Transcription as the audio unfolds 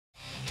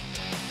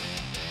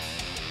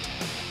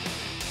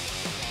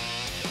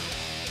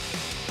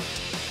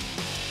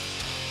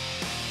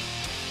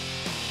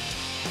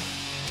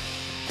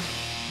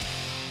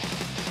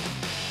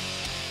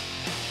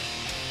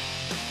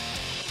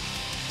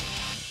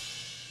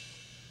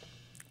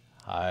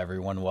Hi,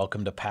 everyone.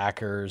 Welcome to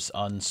Packers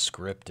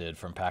Unscripted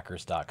from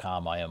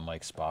Packers.com. I am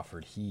Mike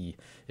Spofford. He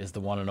is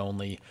the one and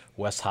only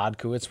Wes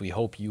Hodkiewicz. We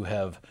hope you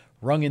have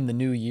rung in the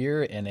new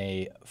year in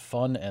a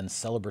fun and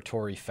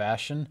celebratory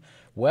fashion.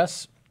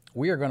 Wes,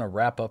 we are going to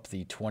wrap up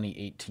the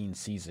 2018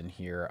 season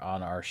here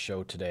on our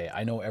show today.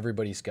 I know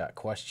everybody's got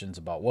questions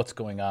about what's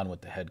going on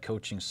with the head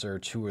coaching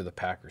search, who are the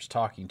Packers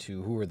talking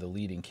to, who are the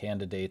leading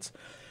candidates.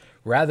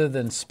 Rather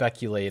than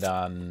speculate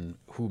on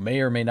who may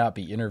or may not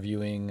be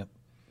interviewing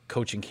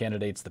coaching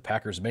candidates the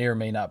Packers may or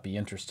may not be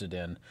interested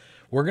in,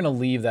 we're going to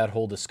leave that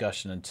whole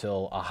discussion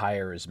until a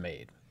hire is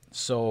made.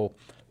 So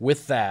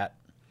with that,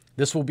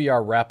 this will be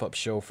our wrap-up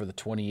show for the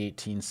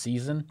 2018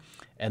 season,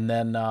 and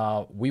then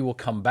we will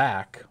come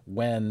back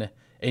when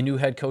a new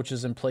head coach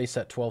is in place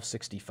at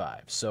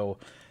 1265. So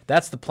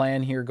that's the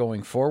plan here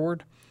going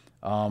forward.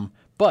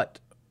 But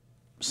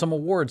some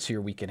awards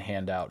here we can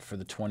hand out for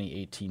the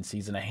 2018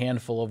 season. A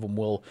handful of them.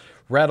 We'll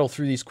rattle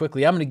through these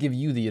quickly. I'm going to give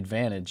you the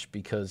advantage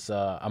because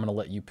I'm going to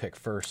let you pick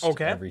first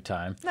every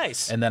time.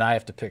 Nice. And then I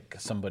have to pick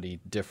somebody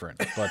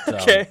different. But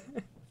Okay.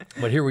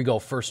 But here we go.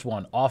 First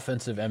one,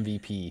 offensive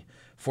MVP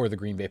for the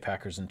Green Bay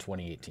Packers in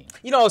 2018.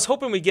 You know, I was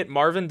hoping we'd get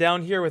Marvin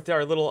down here with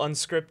our little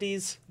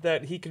unscripties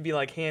that he could be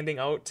like handing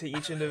out to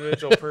each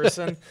individual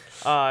person.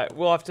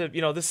 We'll have to,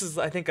 this is,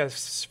 I think, a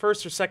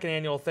first or second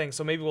annual thing,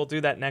 so maybe we'll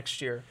do that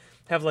next year.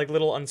 Have like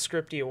little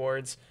unscripty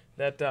awards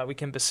that we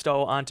can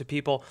bestow onto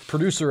people.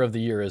 Producer of the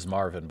year is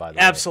Marvin, by the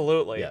way.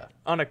 Absolutely. Yeah.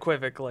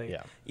 Unequivocally.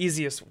 Yeah.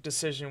 Easiest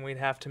decision we'd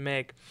have to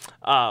make.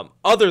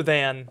 Other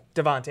than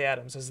Davante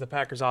Adams as the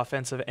Packers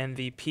offensive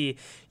MVP.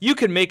 You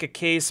could make a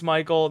case,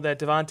 Michael, that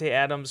Davante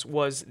Adams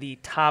was the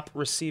top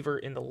receiver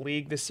in the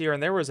league this year,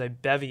 and there was a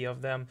bevy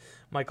of them.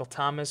 Michael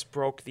Thomas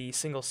broke the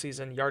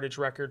single-season yardage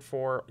record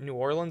for New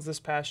Orleans this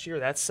past year.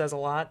 That says a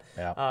lot,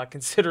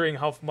 considering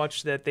how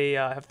much that they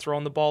have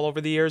thrown the ball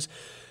over the years.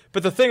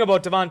 But the thing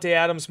about Davante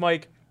Adams,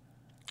 Mike,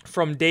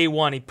 from day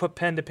one, he put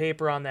pen to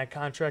paper on that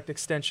contract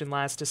extension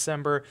last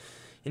December,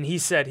 and he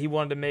said he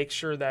wanted to make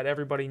sure that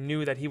everybody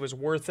knew that he was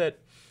worth it.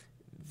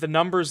 The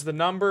number's the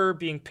number.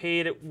 Being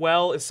paid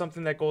well is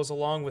something that goes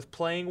along with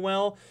playing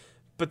well.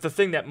 But the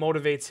thing that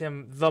motivates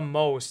him the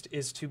most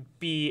is to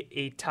be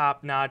a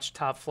top-notch,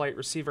 top-flight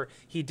receiver.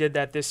 He did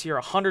that this year,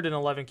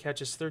 111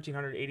 catches,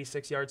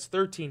 1,386 yards,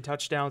 13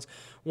 touchdowns,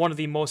 one of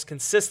the most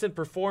consistent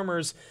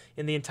performers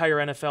in the entire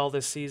NFL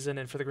this season,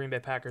 and for the Green Bay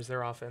Packers,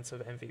 their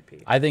offensive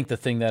MVP. I think the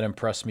thing that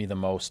impressed me the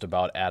most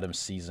about Adams'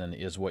 season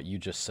is what you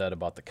just said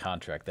about the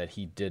contract, that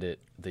he did it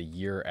the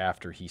year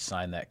after he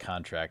signed that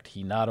contract.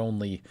 He not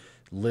only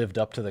lived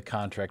up to the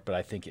contract, but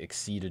I think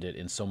exceeded it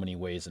in so many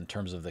ways in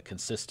terms of the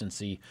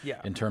consistency,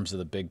 in terms of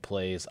the big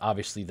plays,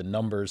 obviously the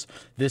numbers.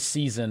 This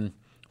season,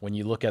 when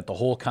you look at the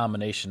whole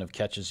combination of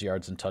catches,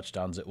 yards, and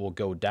touchdowns, it will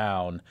go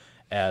down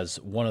as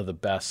one of the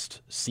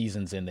best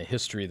seasons in the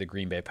history of the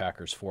Green Bay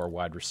Packers for a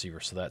wide receiver,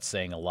 so that's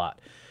saying a lot.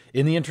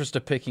 In the interest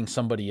of picking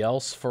somebody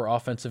else for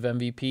offensive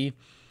MVP,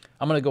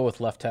 I'm going to go with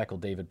left tackle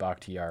David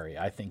Bakhtiari.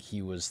 I think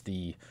he was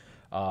the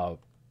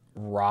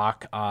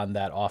rock on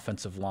that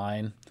offensive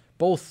line.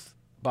 Both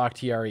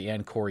Bakhtiari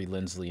and Corey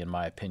Linsley, in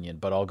my opinion,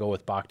 but I'll go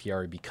with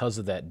Bakhtiari because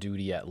of that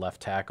duty at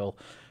left tackle,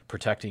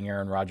 protecting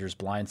Aaron Rodgers'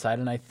 blind side.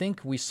 And I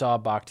think we saw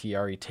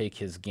Bakhtiari take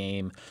his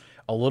game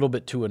a little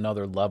bit to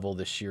another level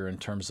this year in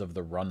terms of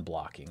the run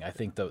blocking. I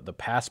think the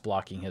pass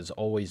blocking has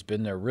always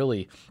been there,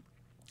 really,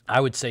 I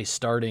would say,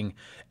 starting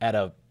at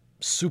a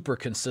super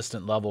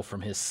consistent level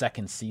from his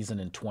second season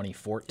in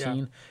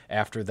 2014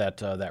 after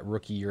that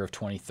rookie year of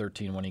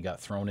 2013 when he got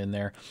thrown in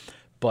there.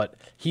 But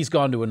he's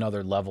gone to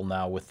another level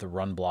now with the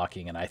run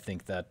blocking, and I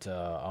think that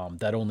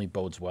that only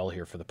bodes well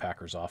here for the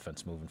Packers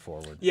offense moving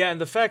forward. Yeah, and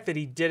the fact that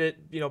he did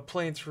it,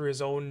 playing through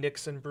his own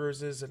nicks and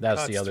bruises and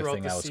that's cuts the other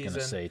thing the I was going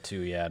to say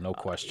too. Yeah, no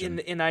question.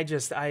 And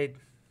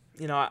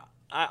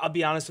I'll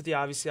be honest with you.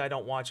 Obviously, I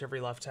don't watch every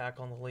left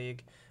tackle in the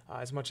league.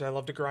 As much as I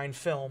love to grind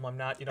film, I'm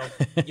not,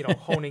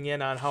 honing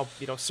in on how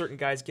certain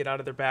guys get out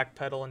of their back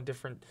pedal and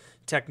different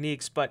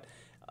techniques, but.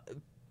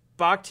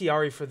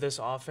 Bakhtiari for this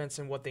offense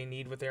and what they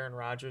need with Aaron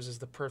Rodgers is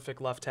the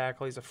perfect left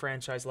tackle. He's a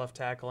franchise left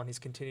tackle, and he's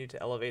continued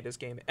to elevate his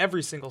game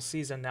every single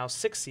season, now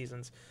 6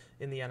 seasons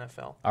in the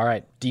NFL. All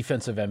right,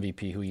 defensive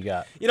MVP, who you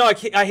got?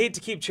 I hate to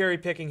keep cherry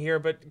picking here,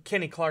 but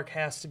Kenny Clark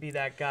has to be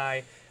that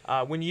guy.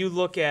 When you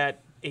look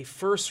at a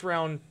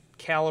first-round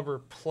caliber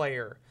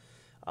player,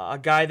 a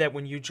guy that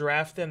when you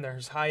draft them,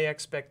 there's high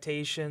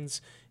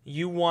expectations.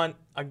 You want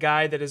a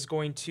guy that is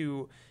going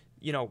to,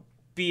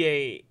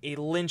 be a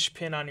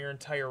linchpin on your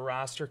entire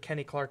roster.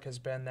 Kenny Clark has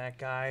been that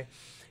guy.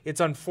 It's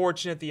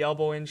unfortunate the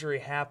elbow injury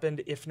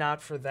happened. If not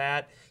for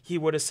that, he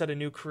would have set a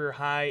new career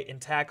high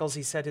in tackles.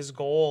 He said his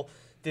goal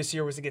this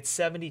year was to get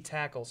 70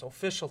 tackles,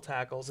 official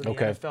tackles in the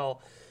NFL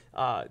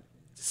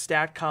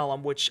stat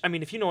column, which, I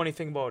mean, if you know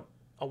anything about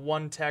a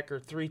 1-tech or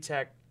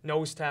 3-tech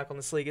nose tackle in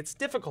this league, it's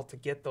difficult to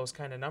get those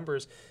kind of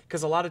numbers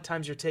because a lot of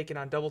times you're taking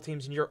on double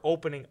teams and you're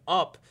opening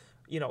up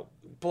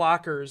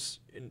blockers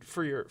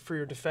for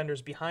your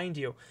defenders behind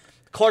you.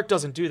 Clark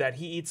doesn't do that.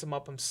 He eats them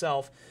up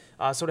himself.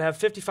 So to have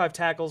 55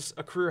 tackles,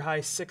 a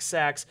career-high 6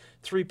 sacks,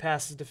 3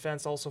 passes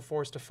defense, also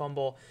forced a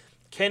fumble.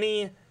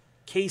 Kenny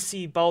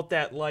Casey Bout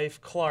That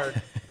Life Clark,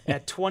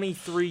 at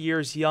 23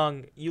 years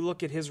young, you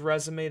look at his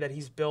resume that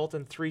he's built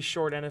in 3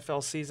 short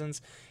NFL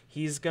seasons,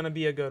 he's going to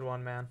be a good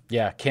one, man.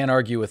 Yeah, can't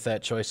argue with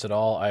that choice at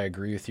all. I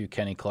agree with you.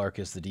 Kenny Clark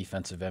is the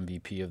defensive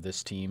MVP of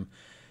this team.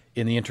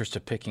 In the interest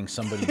of picking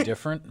somebody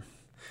different,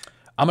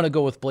 I'm going to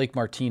go with Blake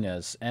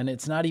Martinez, and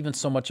it's not even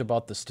so much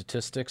about the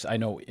statistics. I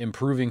know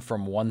improving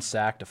from 1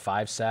 sack to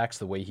 5 sacks,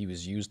 the way he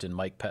was used in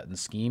Mike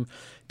Pettine's scheme,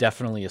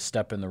 definitely a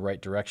step in the right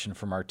direction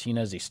for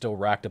Martinez. He still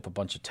racked up a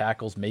bunch of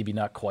tackles, maybe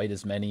not quite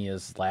as many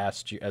as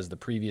last year, as the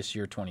previous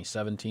year,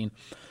 2017.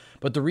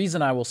 But the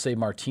reason I will say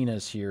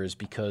Martinez here is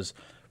because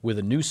with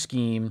a new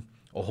scheme,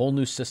 a whole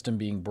new system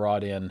being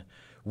brought in,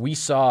 we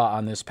saw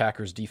on this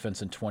Packers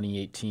defense in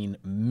 2018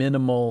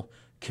 minimal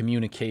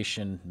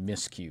communication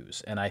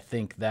miscues, and I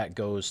think that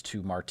goes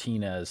to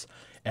Martinez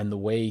and the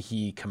way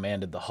he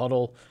commanded the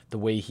huddle, the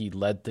way he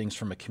led things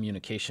from a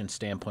communication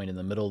standpoint in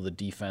the middle of the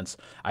defense.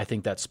 I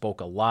think that spoke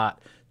a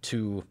lot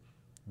to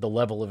the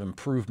level of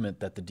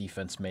improvement that the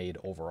defense made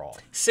overall.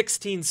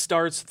 16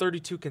 starts,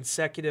 32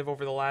 consecutive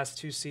over the last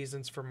 2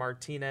 seasons for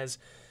Martinez.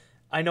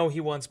 I know he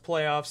wants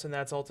playoffs, and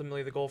that's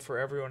ultimately the goal for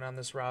everyone on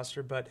this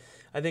roster, but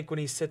I think when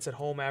he sits at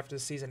home after the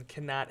season,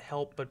 cannot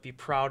help but be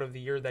proud of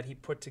the year that he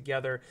put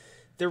together.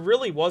 There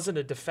really wasn't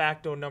a de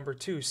facto number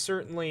 2.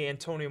 Certainly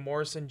Antonio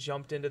Morrison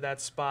jumped into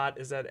that spot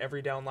as that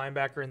every down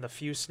linebacker in the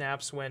few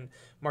snaps when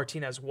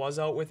Martinez was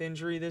out with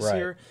injury this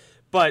year.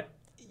 But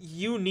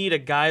you need a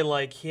guy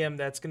like him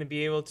that's going to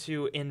be able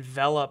to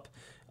envelop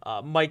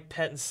Mike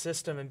Pettine's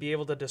system and be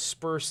able to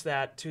disperse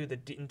that to the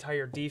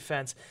entire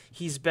defense.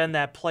 He's been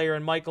that player.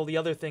 And, Michael, the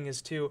other thing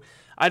is, too,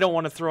 I don't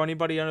want to throw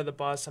anybody under the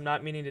bus. I'm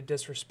not meaning to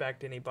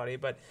disrespect anybody,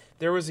 but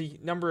there was a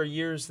number of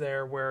years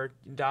there where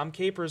Dom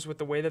Capers, with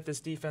the way that this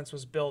defense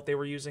was built, they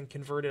were using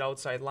converted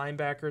outside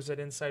linebackers at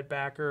inside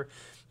backer.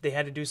 They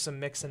had to do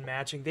some mix and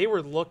matching. They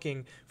were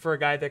looking for a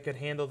guy that could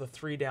handle the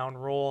 3-down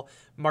role.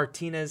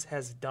 Martinez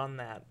has done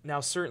that.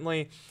 Now,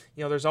 certainly,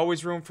 there's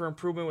always room for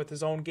improvement with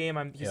his own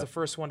game. He's the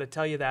first one to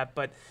tell you that,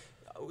 but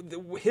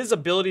his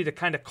ability to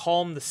kind of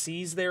calm the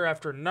seas there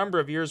after a number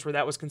of years where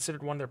that was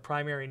considered one of their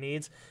primary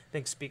needs, I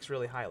think speaks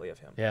really highly of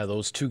him. Yeah,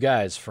 those 2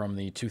 guys from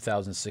the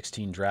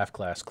 2016 draft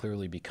class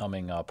clearly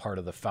becoming part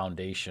of the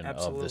foundation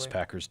of this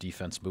Packers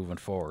defense moving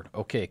forward.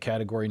 Okay,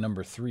 category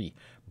number 3,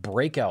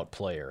 breakout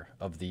player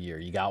of the year.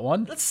 You got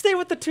one? Let's stay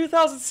with the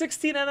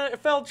 2016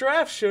 NFL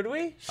draft, should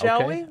we?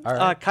 Shall we? All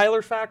right.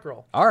 Kyler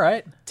Fackrell. All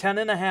right.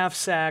 10.5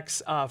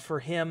 sacks for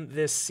him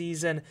this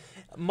season.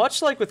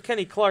 Much like with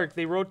Kenny Clark,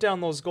 they wrote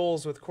down those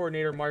goals with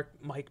coordinator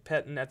Mike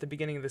Pettine at the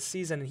beginning of the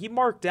season, and he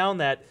marked down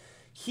that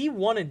he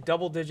wanted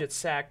double-digit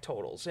sack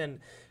totals. And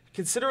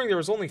considering there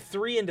was only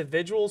 3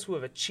 individuals who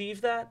have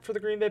achieved that for the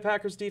Green Bay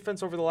Packers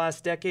defense over the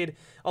last decade,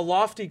 a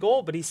lofty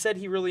goal, but he said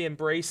he really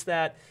embraced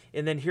that.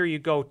 And then here you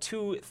go,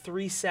 2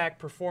 3-sack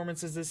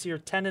performances this year,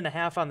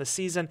 10.5 on the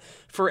season.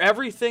 For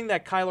everything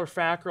that Kyler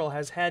Fackrell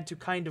has had to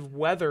kind of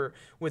weather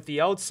with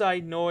the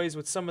outside noise,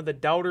 with some of the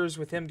doubters,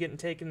 with him getting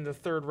taken in the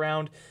 3rd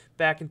round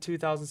back in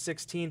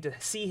 2016, to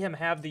see him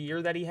have the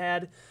year that he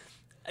had,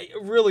 a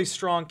really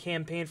strong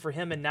campaign for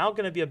him, and now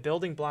going to be a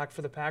building block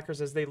for the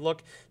Packers as they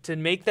look to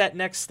make that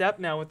next step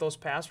now with those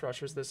pass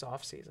rushers this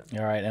offseason.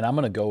 All right, and I'm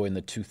going to go in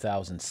the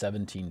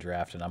 2017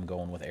 draft, and I'm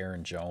going with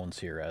Aaron Jones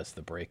here as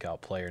the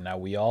breakout player. Now,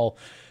 we all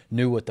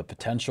knew what the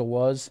potential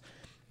was,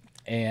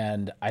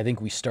 and I think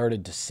we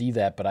started to see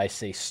that, but I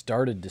say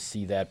started to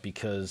see that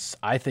because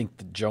I think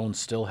that Jones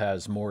still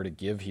has more to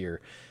give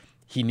here.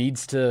 He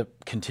needs to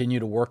continue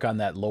to work on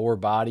that lower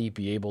body,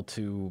 be able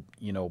to,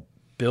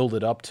 build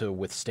it up to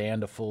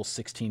withstand a full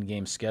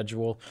 16-game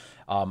schedule.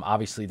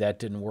 Obviously, that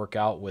didn't work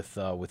out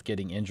with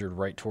getting injured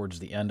right towards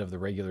the end of the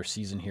regular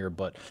season here,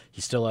 but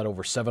he still had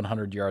over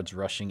 700 yards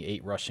rushing,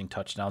 8 rushing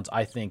touchdowns.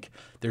 I think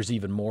there's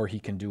even more he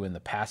can do in the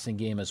passing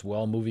game as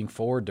well moving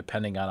forward,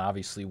 depending on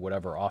obviously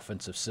whatever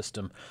offensive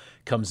system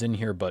comes in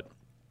here. But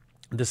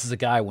this is a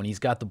guy, when he's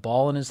got the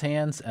ball in his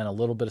hands and a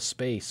little bit of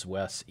space,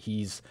 Wes,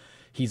 he's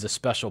a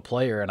special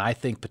player, and I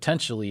think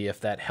potentially if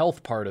that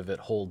health part of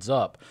it holds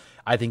up,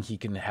 I think he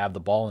can have the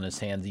ball in his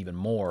hands even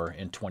more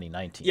in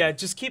 2019. Yeah,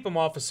 just keep him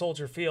off of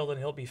Soldier Field and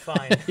he'll be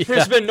fine. Yeah.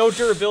 There's been no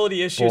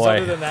durability issues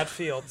other than that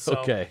field. So.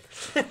 Okay.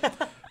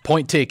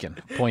 Point taken.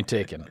 Point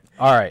taken.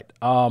 All right.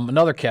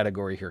 Another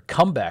category here,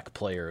 comeback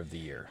player of the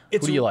year. Who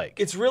do you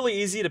like? It's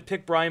really easy to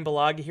pick Brian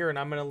Bulaga here, and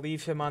I'm going to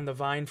leave him on the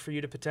vine for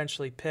you to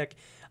potentially pick.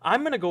 I'm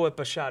going to go with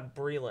Bashaud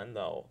Breeland,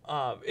 though.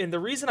 And the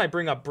reason I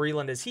bring up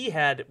Breeland is he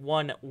had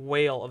one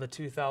whale of a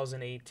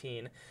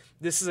 2018.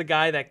 This is a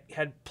guy that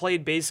had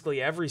played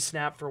basically every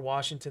snap for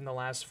Washington the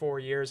last 4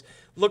 years.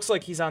 Looks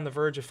like he's on the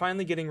verge of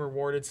finally getting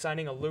rewarded,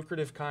 signing a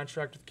lucrative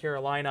contract with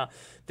Carolina.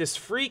 This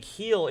freak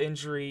heel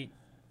injury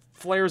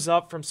flares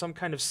up from some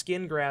kind of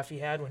skin graft he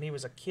had when he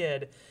was a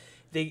kid.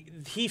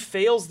 He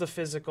fails the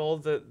physical.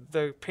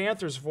 The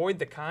Panthers void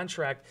the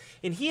contract,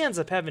 and he ends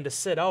up having to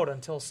sit out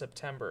until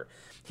September.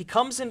 He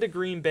comes into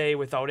Green Bay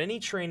without any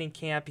training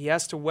camp. He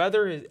has to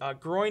weather a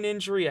groin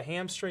injury, a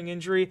hamstring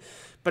injury.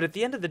 But at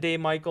the end of the day,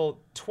 Michael,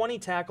 20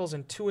 tackles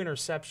and 2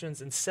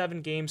 interceptions in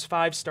 7 games,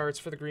 5 starts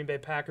for the Green Bay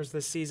Packers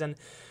this season.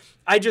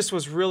 I just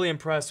was really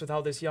impressed with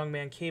how this young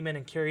man came in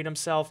and carried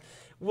himself.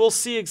 We'll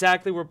see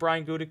exactly what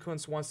Brian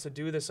Gutekunst wants to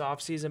do this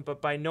offseason, but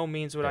by no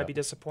means would I be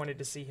disappointed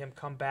to see him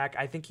come back.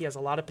 I think he has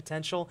a lot of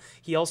potential.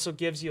 He also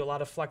gives you a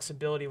lot of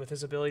flexibility with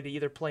his ability to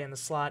either play in the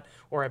slot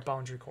or at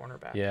boundary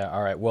cornerback. Yeah,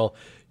 all right. Well,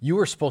 you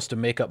were supposed to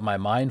make up my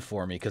mind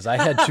for me because I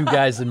had 2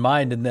 guys in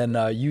mind, and then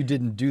you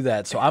didn't do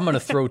that. So I'm going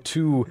to throw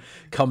 2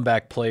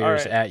 comeback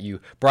players at you.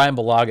 Brian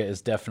Bulaga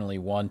is definitely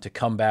one to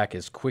come back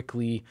as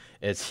quickly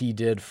as he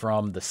did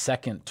from the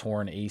second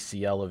torn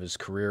ACL of his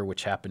career,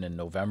 which happened in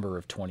November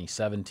of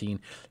 2017.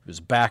 He was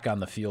back on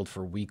the field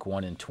for week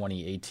 1 in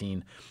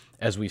 2018.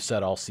 As we've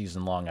said all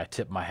season long, I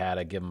tip my hat.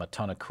 I give him a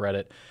ton of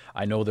credit.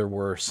 I know there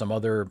were some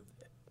other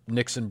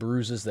nicks and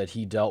bruises that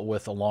he dealt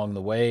with along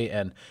the way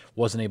and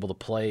wasn't able to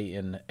play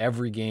in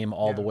every game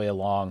all the way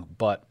along,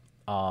 but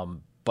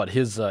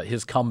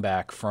his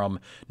comeback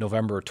from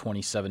November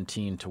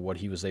 2017 to what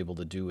he was able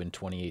to do in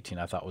 2018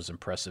 I thought was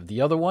impressive.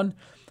 The other one,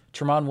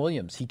 Tramon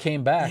Williams, he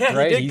came back,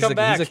 right? He's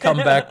a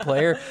comeback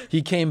player.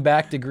 He came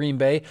back to Green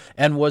Bay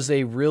and was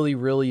a really,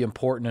 really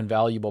important and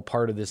valuable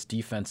part of this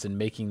defense in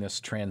making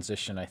this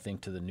transition, I think,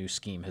 to the new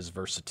scheme. His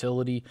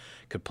versatility,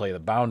 could play the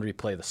boundary,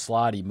 play the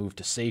slot. He moved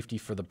to safety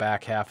for the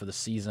back half of the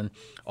season.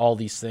 All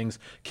these things.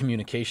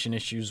 Communication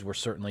issues were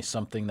certainly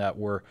something that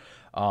were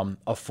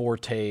a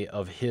forte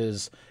of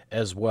his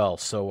as well.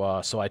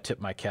 So I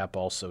tip my cap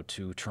also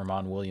to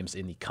Tramon Williams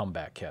in the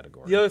comeback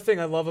category. The other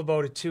thing I love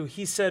about it, too,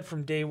 he said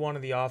from day one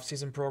of the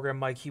offseason program,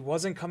 Mike, he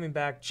wasn't coming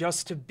back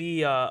just to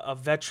be a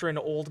veteran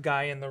old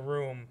guy in the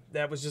room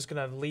that was just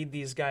going to lead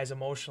these guys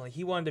emotionally.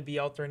 He wanted to be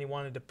out there and he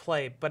wanted to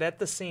play. But at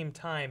the same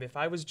time, if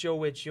I was Joe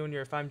Witt Jr.,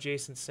 if I'm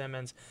Jason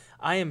Simmons,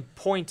 I am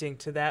pointing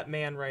to that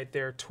man right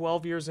there,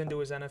 12 years into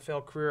his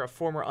NFL career, a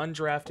former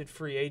undrafted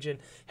free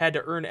agent, had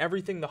to earn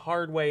everything the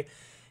hard way.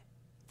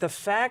 The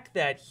fact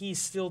that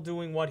he's still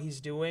doing what he's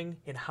doing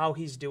and how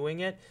he's doing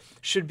it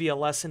should be a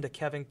lesson to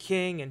Kevin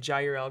King and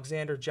Jair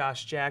Alexander,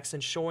 Josh Jackson,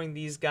 showing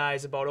these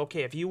guys about,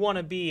 okay, if you want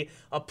to be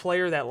a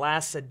player that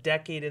lasts a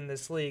decade in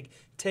this league,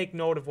 take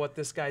note of what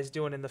this guy's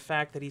doing and the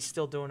fact that he's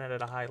still doing it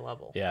at a high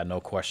level. Yeah,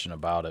 no question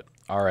about it.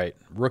 All right,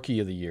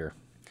 Rookie of the Year.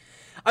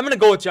 I'm going to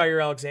go with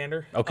Jair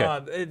Alexander.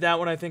 Okay. That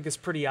one I think is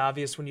pretty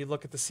obvious when you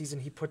look at the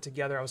season he put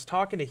together. I was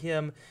talking to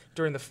him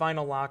during the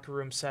final locker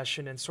room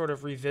session and sort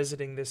of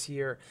revisiting this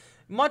year.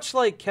 Much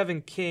like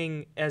Kevin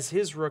King as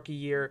his rookie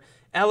year,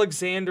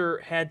 Alexander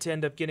had to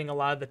end up getting a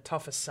lot of the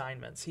tough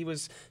assignments. He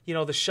was,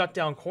 the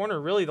shutdown corner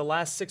really the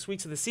last 6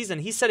 weeks of the season.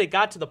 He said it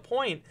got to the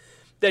point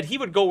that he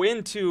would go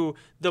into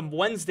the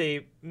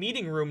Wednesday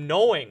meeting room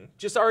knowing,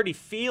 just already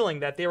feeling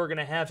that they were going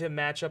to have him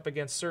match up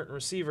against certain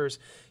receivers.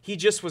 He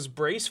just was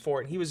braced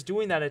for it, and he was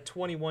doing that at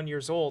 21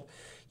 years old.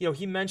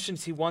 He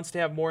mentions he wants to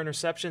have more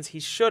interceptions. He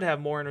should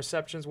have more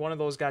interceptions. One of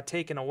those got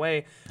taken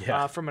away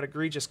from an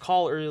egregious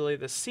call early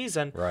this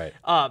season. Right.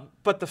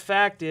 But the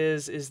fact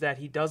is that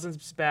he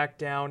doesn't back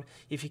down.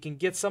 If he can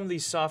get some of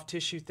these soft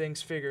tissue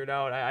things figured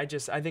out, I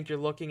think you're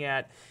looking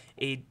at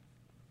a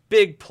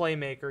big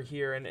playmaker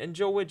here, and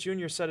Joe Witt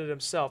Jr. said it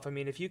himself. I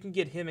mean, if you can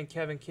get him and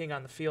Kevin King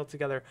on the field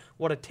together,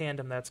 what a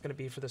tandem that's going to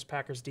be for this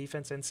Packers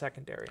defense and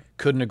secondary.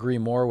 Couldn't agree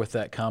more with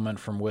that comment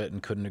from Witt,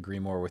 and couldn't agree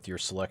more with your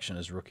selection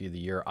as Rookie of the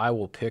Year. I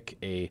will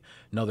pick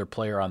another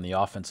player on the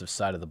offensive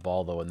side of the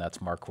ball, though, and that's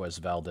Marquez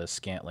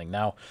Valdes-Scantling.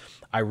 Now,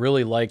 I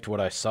really liked what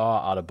I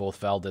saw out of both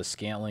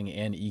Valdes-Scantling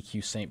and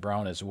EQ St.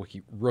 Brown as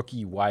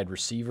rookie wide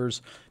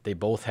receivers. They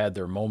both had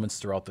their moments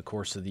throughout the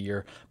course of the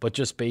year, but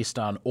just based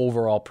on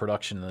overall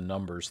production and the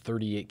numbers,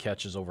 38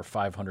 catches, over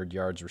 500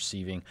 yards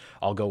receiving.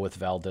 I'll go with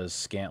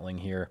Valdes-Scantling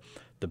here.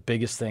 The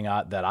biggest thing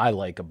that I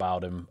like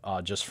about him,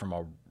 just from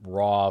a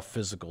raw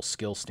physical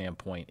skill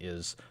standpoint,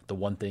 is the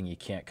one thing you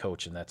can't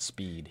coach, and that's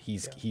speed.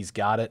 He's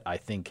got it. I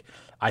think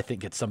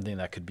it's something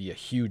that could be a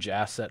huge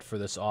asset for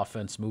this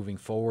offense moving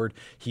forward.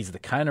 He's the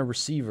kind of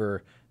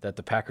receiver that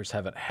the Packers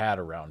haven't had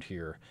around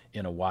here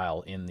in a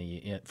while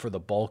for the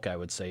bulk, I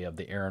would say, of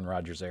the Aaron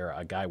Rodgers era,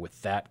 a guy with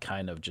that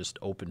kind of just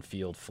open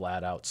field,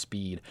 flat out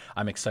speed.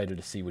 I'm excited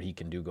to see what he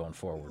can do going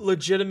forward.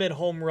 Legitimate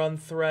home run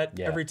threat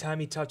every time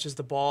he touches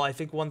the ball. I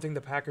think one thing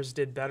the Packers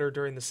did better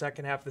during the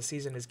second half of the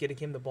season is getting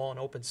him the ball in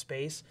open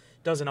space.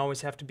 Doesn't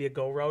always have to be a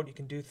go route. You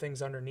can do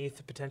things underneath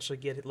to potentially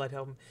let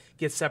him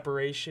get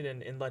separation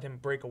and let him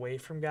break away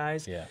from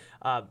guys. Yeah.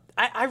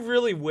 I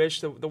really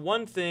wish the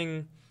one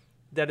thing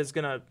that is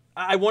going to –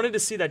 I wanted to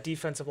see that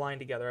defensive line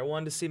together. I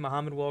wanted to see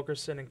Muhammad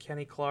Wilkerson and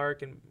Kenny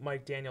Clark and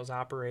Mike Daniels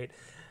operate.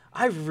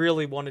 I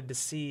really wanted to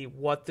see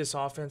what this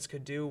offense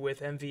could do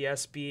with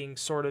MVS being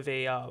sort of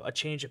a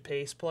change of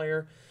pace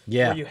player.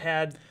 Yeah. Where you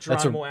had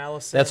Geronimo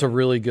Allison. That's a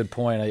really good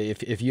point.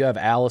 If you have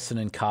Allison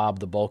and Cobb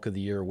the bulk of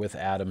the year with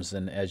Adams,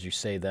 and as you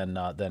say, then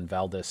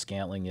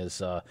Valdez-Scantling is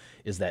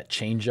that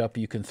changeup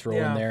you can throw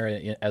in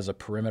there as a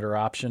perimeter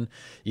option.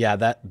 Yeah,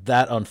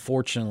 that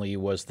unfortunately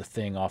was the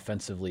thing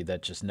offensively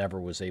that just never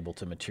was able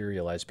to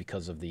materialize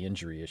because of the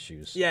injury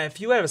issues. Yeah, if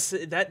you have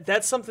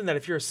that's something that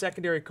if you're a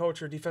secondary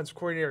coach or defensive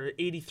coordinator,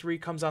 83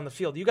 comes on the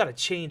field, you got to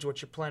change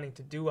what you're planning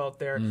to do out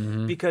there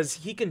because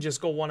he can just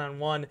go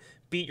one-on-one,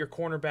 beat your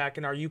cornerback,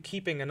 and are you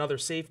keeping another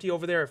safety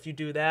over there? If you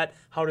do that,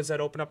 how does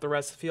that open up the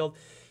rest of the field?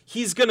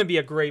 He's going to be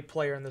a great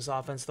player in this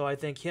offense, though. I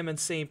think him and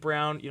St.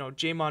 Brown,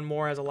 Jamon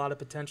Moore has a lot of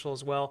potential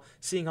as well.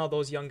 Seeing how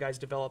those young guys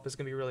develop is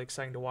going to be really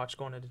exciting to watch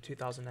going into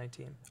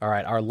 2019. All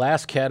right, our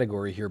last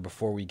category here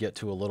before we get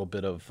to a little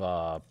bit of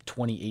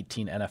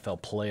 2018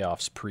 NFL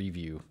playoffs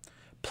preview.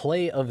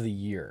 Play of the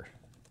year.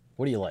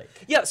 What do you like?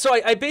 Yeah, so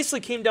I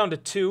basically came down to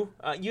two.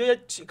 You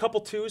had a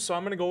couple twos, so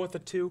I'm going to go with a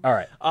two. All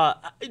right.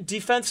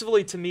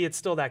 Defensively, to me, it's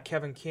still that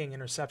Kevin King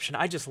interception.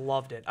 I just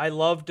loved it. I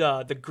loved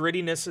the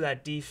grittiness of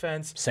that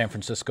defense. San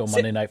Francisco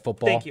Monday Night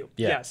Football. Thank you.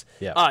 Yeah. Yes.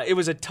 Yeah. It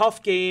was a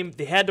tough game.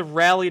 They had to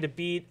rally to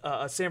beat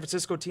a San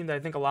Francisco team that I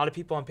think a lot of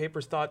people on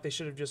papers thought they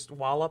should have just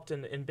walloped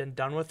and been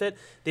done with it.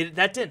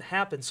 That didn't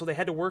happen, so they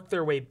had to work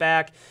their way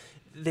back.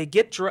 They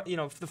get, the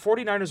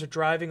 49ers are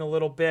driving a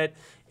little bit,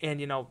 and,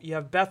 you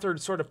have Beathard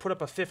sort of put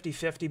up a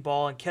 50-50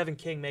 ball, and Kevin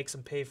King makes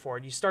him pay for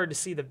it. You started to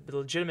see the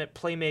legitimate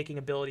playmaking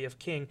ability of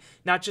King,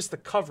 not just the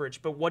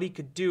coverage, but what he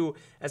could do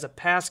as a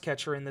pass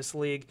catcher in this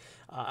league.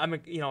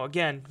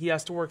 Again, he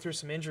has to work through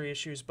some injury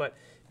issues, but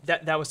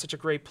that was such a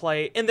great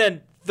play. And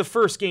then the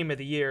first game of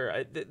the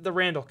year, the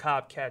Randall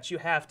Cobb catch, you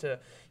have to,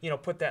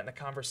 put that in the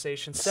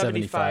conversation.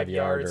 75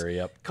 yards,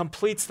 yep.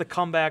 Completes the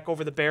comeback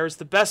over the Bears.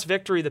 The best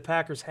victory the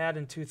Packers had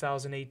in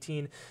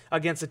 2018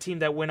 against a team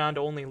that went on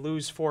to only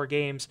lose 4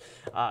 games.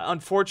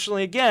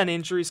 Unfortunately, again,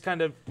 injuries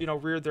kind of,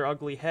 reared their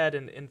ugly head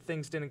and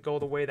things didn't go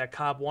the way that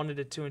Cobb wanted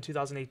it to in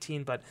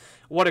 2018. But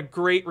what a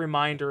great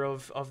reminder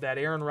of that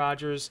Aaron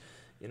Rodgers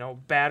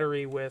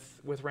battery with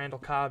Randall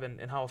Cobb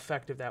and how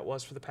effective that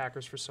was for the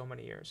Packers for so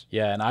many years.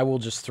 Yeah, and I will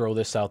just throw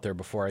this out there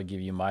before I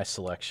give you my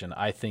selection.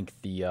 I think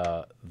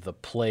the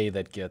play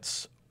that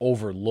gets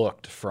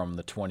overlooked from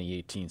the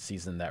 2018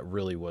 season that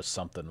really was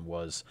something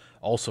was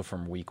also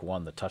from week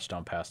 1, the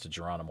touchdown pass to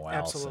Geronimo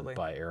Allison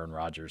by Aaron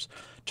Rodgers.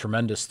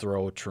 Tremendous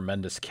throw,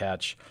 tremendous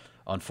catch.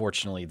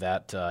 Unfortunately,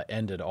 that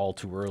ended all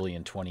too early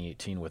in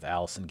 2018 with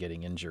Allison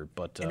getting injured.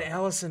 And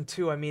Allison,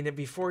 too,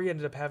 before he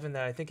ended up having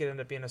that, I think it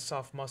ended up being a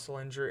soft muscle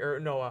injury.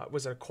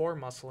 Was it a core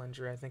muscle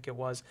injury? I think it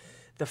was.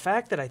 The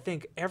fact that I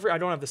think I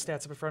don't have the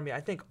stats up in front of me,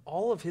 I think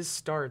all of his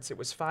starts, it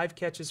was 5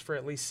 catches for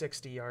at least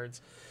 60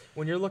 yards.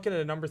 When you're looking at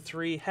a number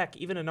 3, heck,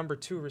 even a number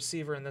 2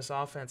 receiver in this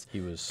offense,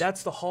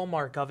 that's the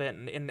hallmark of it.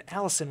 And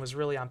Allison was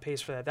really on pace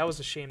for that. That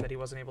was a shame that he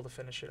wasn't able to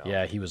finish it off.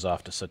 Yeah, he was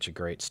off to such a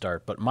great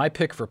start. But my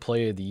pick for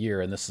play of the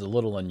year, and this is a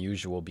little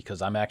unusual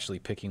because I'm actually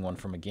picking one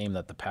from a game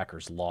that the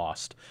Packers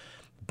lost,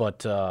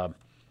 but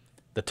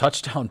the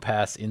touchdown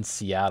pass in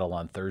Seattle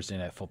on Thursday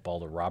Night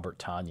Football to Robert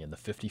Tonyan, the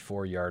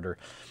 54-yarder,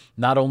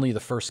 not only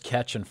the first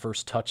catch and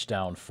first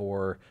touchdown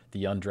for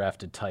the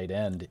undrafted tight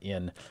end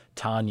in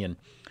Tonyan,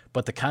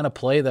 but the kind of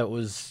play that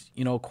was,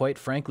 quite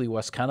frankly,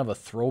 was kind of a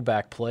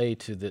throwback play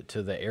to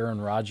the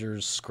Aaron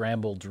Rodgers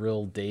scramble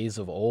drill days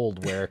of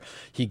old, where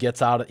he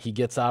gets out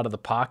of the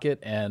pocket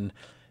and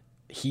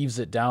heaves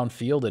it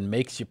downfield and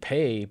makes you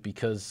pay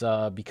because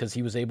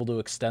he was able to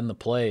extend the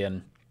play.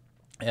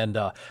 And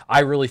I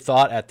really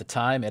thought at the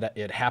time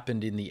it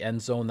happened in the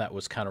end zone that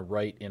was kind of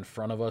right in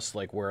front of us,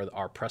 like where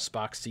our press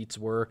box seats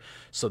were.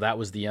 So that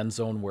was the end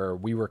zone where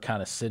we were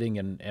kind of sitting,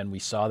 and we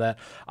saw that.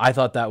 I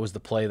thought that was the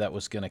play that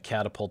was going to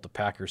catapult the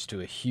Packers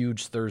to a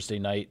huge Thursday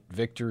night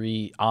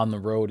victory on the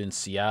road in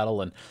Seattle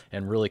and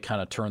really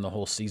kind of turn the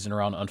whole season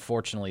around.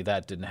 Unfortunately,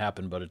 that didn't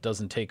happen, but it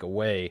doesn't take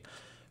away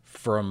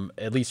from,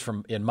 at least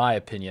from, in my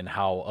opinion,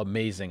 how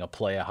amazing a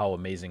play, how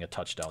amazing a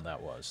touchdown that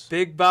was.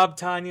 Big Bob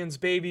Tonyan's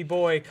baby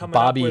boy coming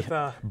up with...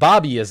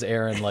 Bobby, as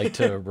Aaron liked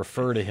to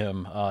refer to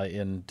him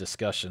in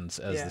discussions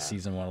as the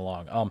season went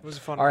along. It was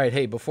a fun all right,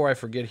 hey, before I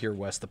forget here,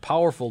 Wes, the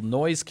powerful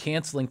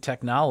noise-canceling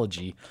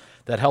technology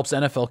that helps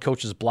NFL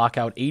coaches block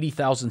out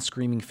 80,000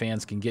 screaming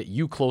fans can get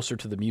you closer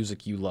to the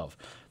music you love.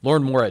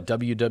 Learn more at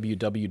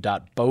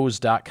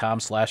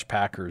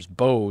www.bose.com/Packers.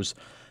 Bose,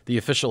 the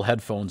official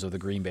headphones of the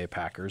Green Bay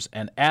Packers,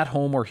 and at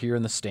home or here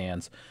in the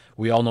stands,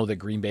 we all know that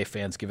Green Bay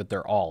fans give it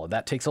their all, and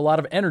that takes a lot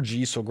of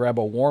energy, so grab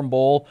a warm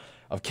bowl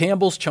of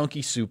Campbell's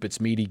Chunky Soup. Its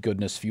meaty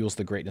goodness fuels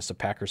the greatness of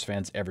Packers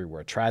fans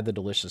everywhere. Try the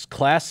delicious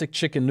classic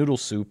chicken noodle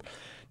soup.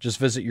 Just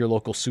visit your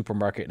local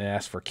supermarket and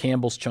ask for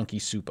Campbell's Chunky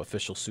Soup,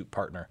 official soup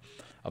partner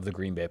of the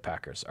Green Bay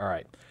Packers. All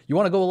right. You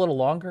want to go a little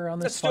longer on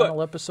this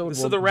final episode?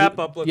 So the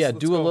wrap-up, let's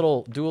do go. a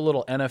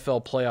little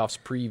NFL playoffs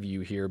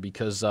preview here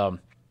because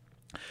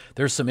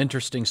there's some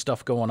interesting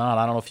stuff going on.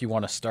 I don't know if you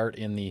want to start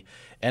in the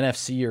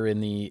NFC or in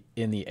the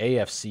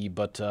AFC,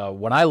 but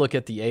when I look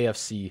at the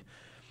AFC,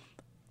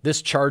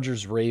 this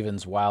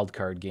Chargers-Ravens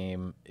wildcard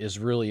game is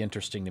really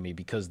interesting to me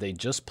because they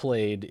just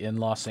played in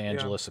Los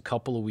Angeles a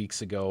couple of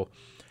weeks ago.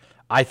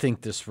 I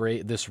think this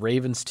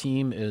Ravens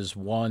team is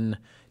one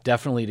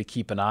definitely to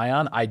keep an eye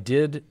on.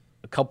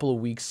 A couple of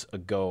weeks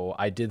ago,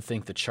 I did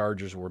think the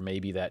Chargers were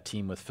maybe that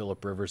team with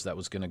Phillip Rivers that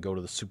was going to go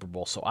to the Super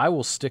Bowl, so I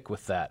will stick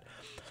with that.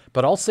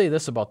 But I'll say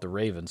this about the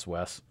Ravens,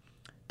 Wes.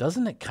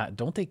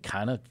 Don't they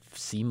kind of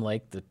seem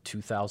like the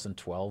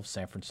 2012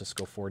 San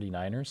Francisco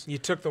 49ers? You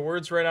took the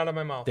words right out of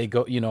my mouth. They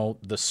go,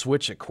 the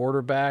switch at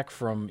quarterback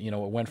from, it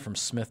went from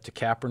Smith to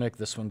Kaepernick.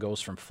 This one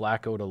goes from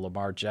Flacco to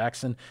Lamar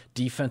Jackson.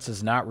 Defense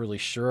is not really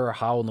sure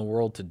how in the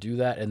world to do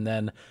that, and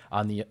then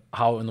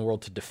how in the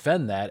world to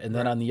defend that. And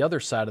then on the other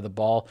side of the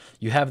ball,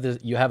 you have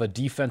a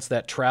defense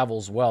that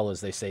travels well,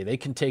 as they say. They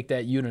can take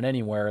that unit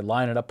anywhere,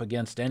 line it up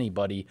against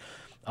anybody.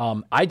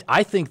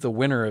 I think the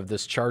winner of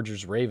this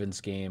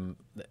Chargers-Ravens game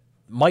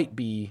might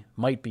be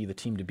the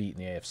team to beat in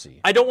the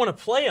AFC. I don't want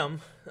to play them.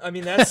 I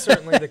mean, that's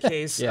certainly the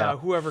case.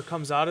 Whoever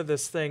comes out of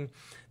this thing,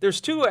 there's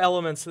two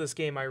elements to this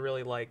game I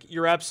really like.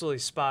 You're absolutely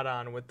spot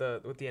on with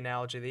the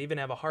analogy. They even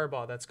have a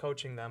Harbaugh that's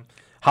coaching them.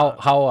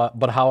 But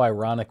how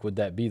ironic would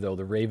that be, though?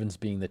 The Ravens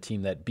being the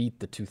team that beat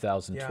the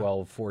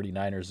 2012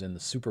 49ers in the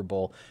Super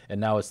Bowl,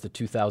 and now it's the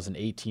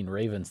 2018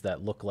 Ravens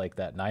that look like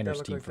that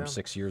Niners team from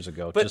 6 years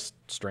ago. But just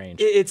strange.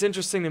 It's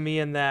interesting to me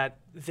in that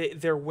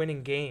they're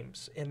winning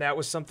games, and that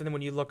was something that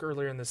when you look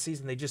earlier in the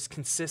season, they just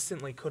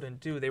consistently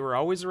couldn't do. They were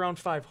always around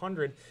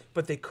 500,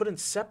 but they couldn't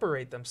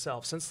separate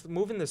themselves. Since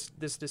moving this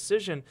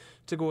decision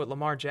to go with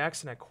Lamar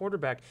Jackson at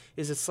quarterback,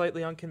 is it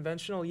slightly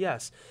unconventional?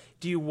 Yes.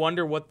 Do you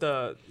wonder what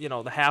the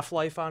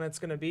half-life on it's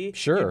going to be?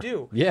 Sure. You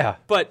do. Yeah.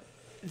 But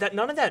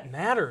none of that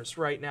matters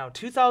right now.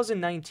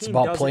 2019 It's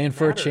about playing matter.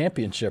 for a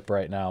championship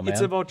right now, man.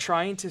 It's about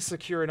trying to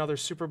secure another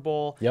Super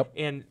Bowl. Yep.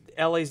 And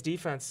LA's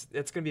defense,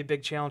 it's going to be a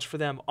big challenge for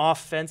them.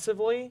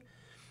 Offensively,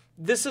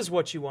 this is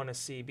what you want to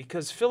see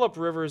because Phillip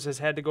Rivers has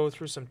had to go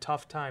through some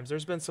tough times.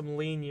 There's been some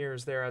lean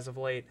years there as of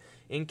late,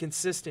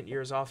 inconsistent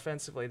years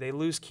offensively. They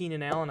lose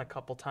Keenan Allen a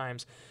couple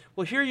times.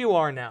 Well, here you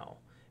are now,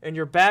 and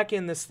you're back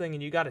in this thing,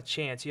 and you got a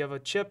chance. You have a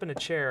chip and a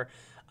chair.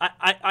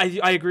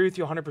 I agree with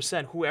you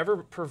 100%.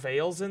 Whoever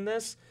prevails in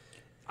this,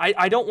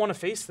 I don't want to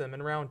face them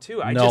in round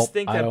two. I just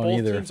think that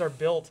both teams are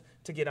built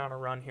to get on a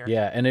run here.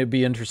 Yeah, and it'd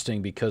be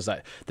interesting because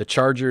the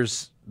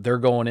Chargers, they're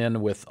going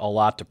in with a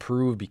lot to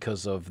prove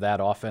because of that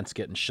offense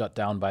getting shut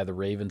down by the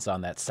Ravens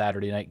on that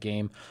Saturday night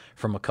game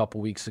from a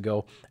couple weeks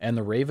ago. And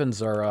the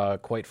Ravens are,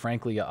 quite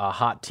frankly, a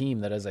hot team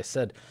that, as I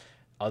said,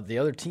 the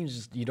other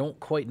teams, you don't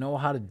quite know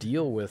how to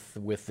deal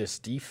with this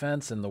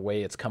defense and the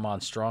way it's come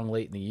on strong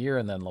late in the year,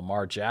 and then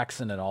Lamar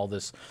Jackson and all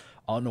this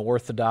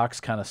unorthodox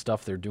kind of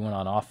stuff they're doing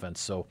on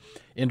offense. So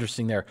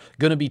interesting there.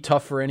 Going to be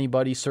tough for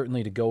anybody,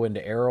 certainly, to go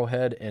into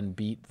Arrowhead and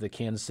beat the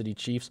Kansas City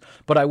Chiefs.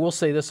 But I will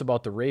say this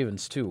about the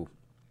Ravens, too.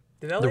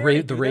 Did LA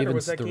the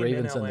Ravens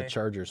and the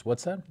Chargers.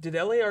 What's that? Did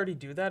LA already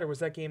do that, or was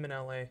that game in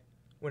LA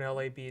when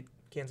LA beat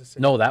Kansas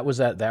City? No, that was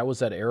at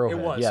Arrowhead.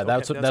 It was. Yeah,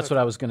 Okay, that's what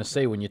I was going to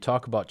say. When you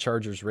talk about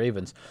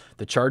Chargers-Ravens,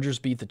 the Chargers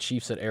beat the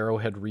Chiefs at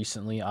Arrowhead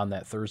recently on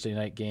that Thursday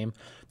night game.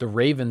 The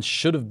Ravens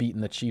should have beaten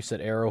the Chiefs at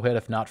Arrowhead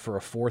if not for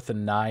a 4th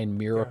and 9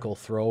 miracle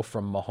throw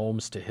from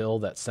Mahomes to Hill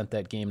that sent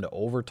that game to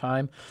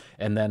overtime,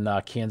 and then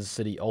Kansas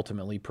City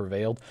ultimately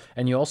prevailed.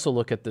 And you also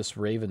look at this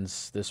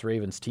Ravens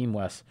team,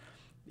 Wes.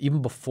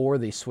 Even before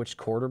they switched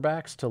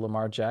quarterbacks to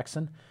Lamar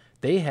Jackson,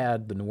 they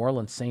had the New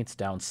Orleans Saints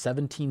down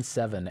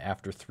 17-7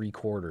 after 3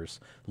 quarters,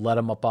 let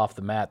them up off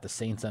the mat. The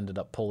Saints ended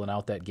up pulling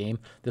out that game.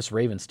 This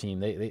Ravens team,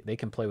 they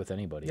can play with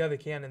anybody. Yeah, they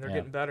can, and they're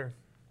getting better.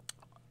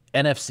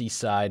 NFC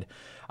side,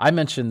 I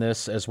mentioned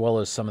this as well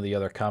as some of the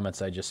other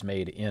comments I just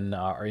made in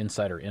our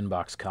Insider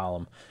Inbox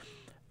column.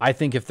 I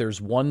think if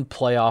there's one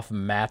playoff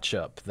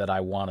matchup that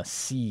I want to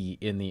see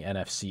in the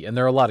NFC, and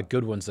there are a lot of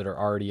good ones that are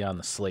already on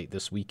the slate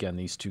this weekend,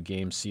 these 2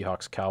 games,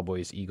 Seahawks,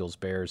 Cowboys, Eagles,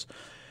 Bears,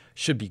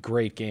 should be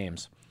great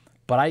games.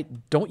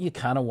 But don't you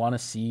kind of want to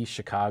see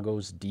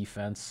Chicago's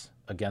defense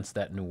against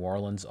that New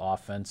Orleans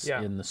offense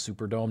in the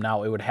Superdome?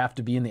 Now, it would have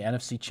to be in the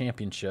NFC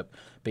Championship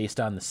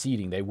based on the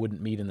seeding. They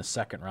wouldn't meet in the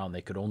second round.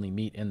 They could only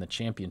meet in the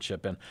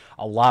championship, and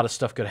a lot of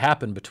stuff could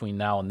happen between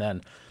now and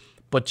then.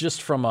 But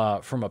just from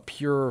a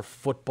pure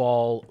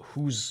football,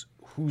 who's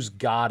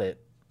got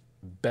it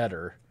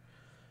better,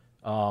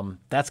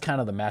 that's kind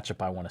of the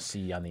matchup I want to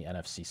see on the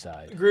NFC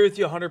side. Agree with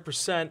you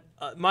 100%.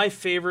 My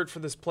favorite for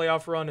this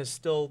playoff run is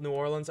still New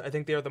Orleans. I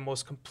think they are the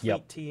most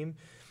complete team.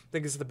 I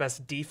think it's the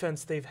best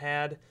defense they've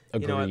had,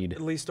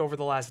 at least over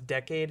the last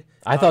decade.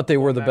 I thought they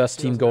were the best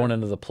team going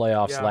into the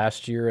playoffs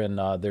last year, and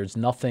there's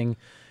nothing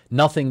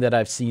that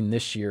I've seen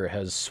this year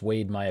has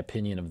swayed my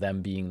opinion of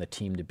them being the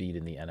team to beat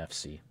in the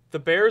NFC. The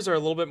Bears are a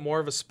little bit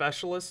more of a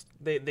specialist.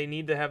 They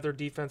need to have their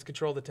defense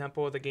control the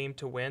tempo of the game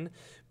to win.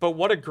 But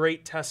what a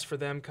great test for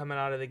them coming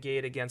out of the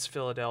gate against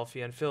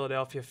Philadelphia. And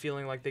Philadelphia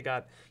feeling like they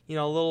got a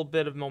little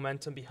bit of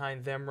momentum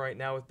behind them right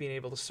now with being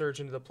able to surge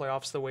into the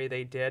playoffs the way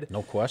they did.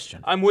 No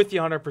question. I'm with you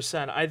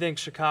 100%. I think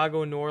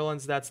Chicago and New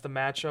Orleans, that's the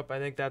matchup. I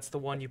think that's the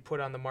one you put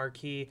on the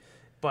marquee.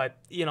 But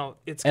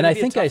it's and gonna I be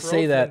a think tough I road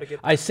say for them that to get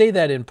I say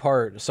that in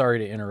part. Sorry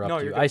to No, interrupt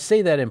you're you. good. I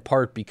say that in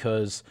part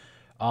because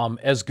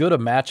as good a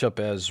matchup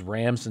as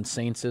Rams and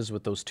Saints is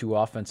with those two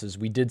offenses,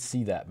 we did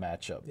see that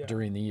matchup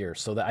during the year.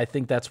 So I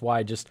think that's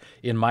why, just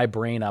in my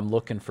brain, I'm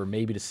looking for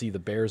maybe to see the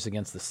Bears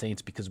against the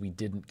Saints because we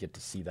didn't get to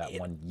see that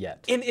one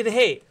yet. And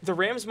hey, the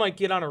Rams might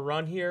get on a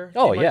run here.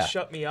 Oh, they might yeah.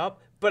 shut me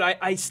up. But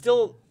I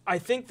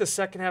think the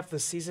second half of the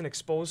season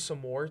exposed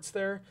some warts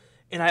there.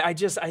 And I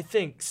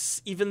think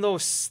even though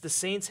the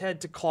Saints had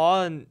to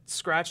claw and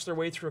scratch their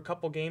way through a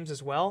couple games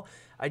as well,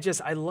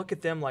 I look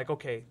at them like,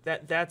 okay,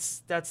 that's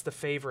the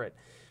favorite.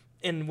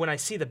 And when I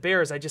see the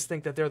Bears, I just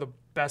think that they're the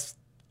best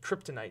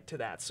kryptonite to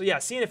that. So yeah,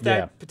 seeing if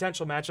that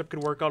potential matchup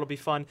could work out will be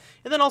fun.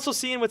 And then also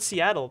seeing with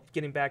Seattle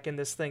getting back in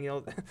this thing,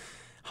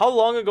 how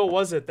long ago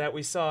was it that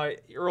we saw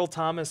Earl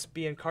Thomas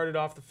being carted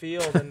off the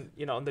field and,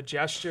 and the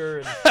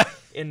gesture and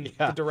in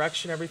the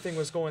direction everything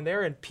was going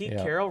there, and Pete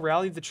Carroll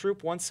rallied the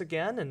troop once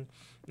again, and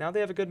now they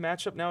have a good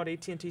matchup now at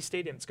AT&T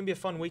Stadium. It's going to be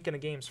a fun weekend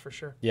of games for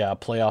sure. Yeah, a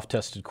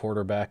playoff-tested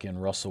quarterback in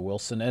Russell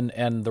Wilson.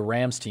 And the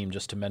Rams team,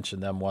 just to mention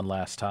them one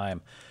last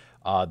time,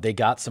 they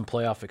got some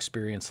playoff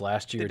experience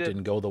last year. It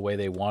didn't go the way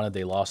they wanted.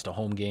 They lost a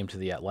home game to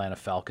the Atlanta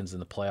Falcons in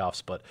the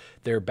playoffs, but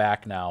they're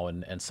back now,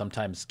 and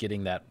sometimes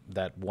getting that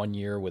 1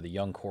 year with a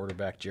young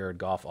quarterback, Jared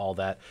Goff, all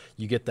that,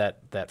 you get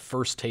that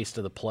first taste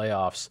of the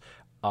playoffs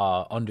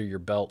under your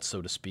belt,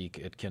 so to speak.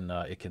 It can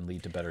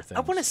lead to better things.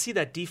 I want to see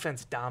that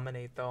defense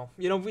dominate, though.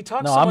 We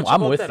talk No, so much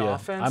I'm about with that you.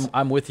 offense.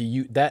 I'm with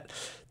you.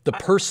 The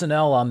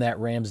personnel on that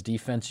Rams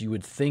defense, you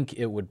would think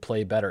it would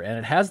play better, and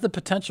it has the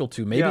potential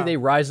to. Maybe they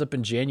rise up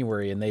in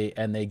January and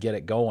they get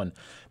it going.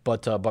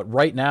 But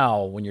right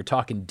now, when you're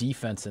talking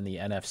defense in the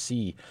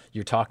NFC,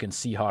 you're talking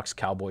Seahawks,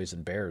 Cowboys,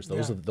 and Bears.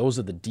 Those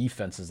are the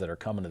defenses that are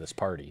coming to this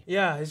party.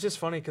 Yeah, it's just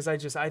funny because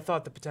I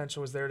thought the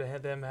potential was there to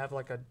have them have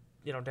like a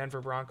Denver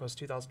Broncos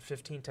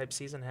 2015 type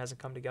season. It hasn't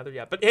come together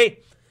yet. But hey,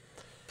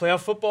 playoff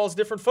football is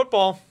different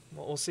football.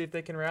 We'll see if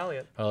they can rally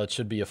it. Well, it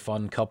should be a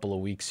fun couple of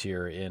weeks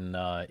here in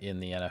the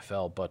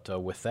NFL.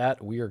 But with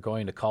that, we are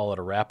going to call it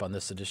a wrap on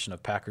this edition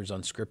of Packers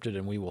Unscripted,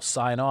 and we will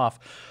sign off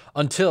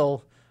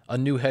until a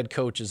new head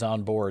coach is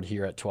on board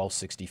here at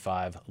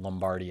 1265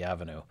 Lombardi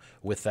Avenue.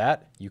 With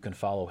that, you can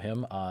follow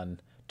him on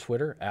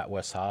Twitter at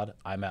Wes Hod.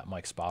 I'm at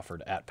Mike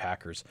Spofford. At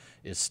Packers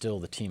is still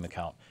the team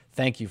account.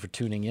 Thank you for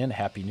tuning in.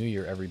 Happy New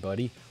Year,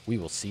 everybody. We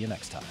will see you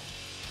next time.